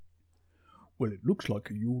Well, it looks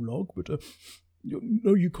like a Yule log, but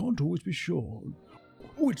no, you can't always be sure.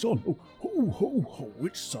 Oh, it's on. Oh, ho, ho, ho,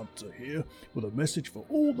 it's Santa here with a message for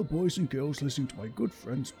all the boys and girls listening to my good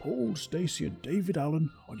friends Paul, Stacey and David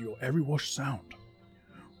Allen on your Everywash sound.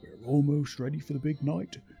 We're almost ready for the big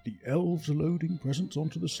night. The elves are loading presents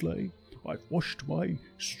onto the sleigh. I've washed my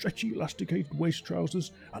stretchy elasticated waist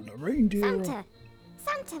trousers and the reindeer...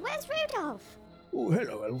 Santa, where's Rudolph? Oh,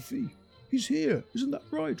 hello, Elfie. He's here. Isn't that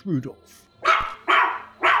right, Rudolph?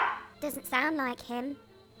 Doesn't sound like him.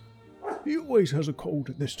 He always has a cold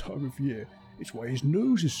at this time of year. It's why his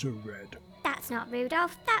nose is so red. That's not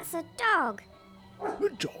Rudolph, that's a dog. A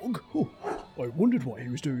dog? Oh, I wondered why he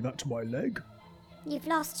was doing that to my leg. You've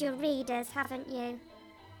lost your readers, haven't you?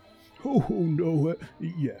 Oh, no,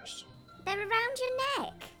 yes. They're around your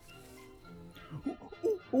neck.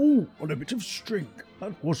 Oh, on a bit of string.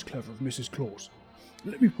 That was clever of Mrs. Claus.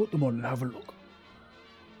 Let me put them on and have a look.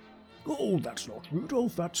 Oh, that's not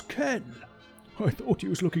Rudolph, that's Ken. I thought he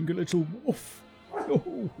was looking a little off.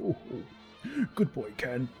 Oh. Good boy,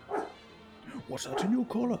 Ken. What's that in your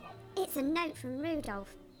collar? It's a note from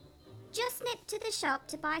Rudolph. Just nipped to the shop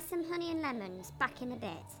to buy some honey and lemons. Back in a bit.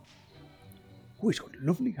 Oh, he's got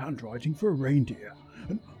lovely handwriting for a reindeer.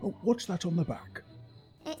 And what's that on the back?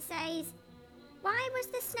 It says, "Why was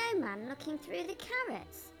the snowman looking through the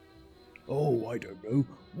carrots?" Oh, I don't know.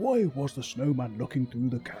 Why was the snowman looking through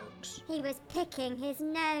the carrots? He was picking his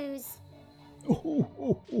nose.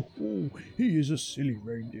 Oh, he is a silly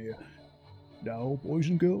reindeer. Now, boys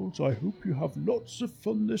and girls, I hope you have lots of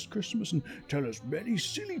fun this Christmas and tell as many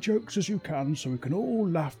silly jokes as you can so we can all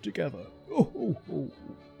laugh together. Oh.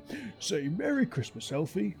 Say Merry Christmas,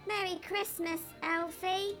 Elfie. Merry Christmas,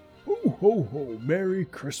 Elfie. Ho, ho, ho. Merry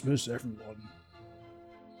Christmas, everyone.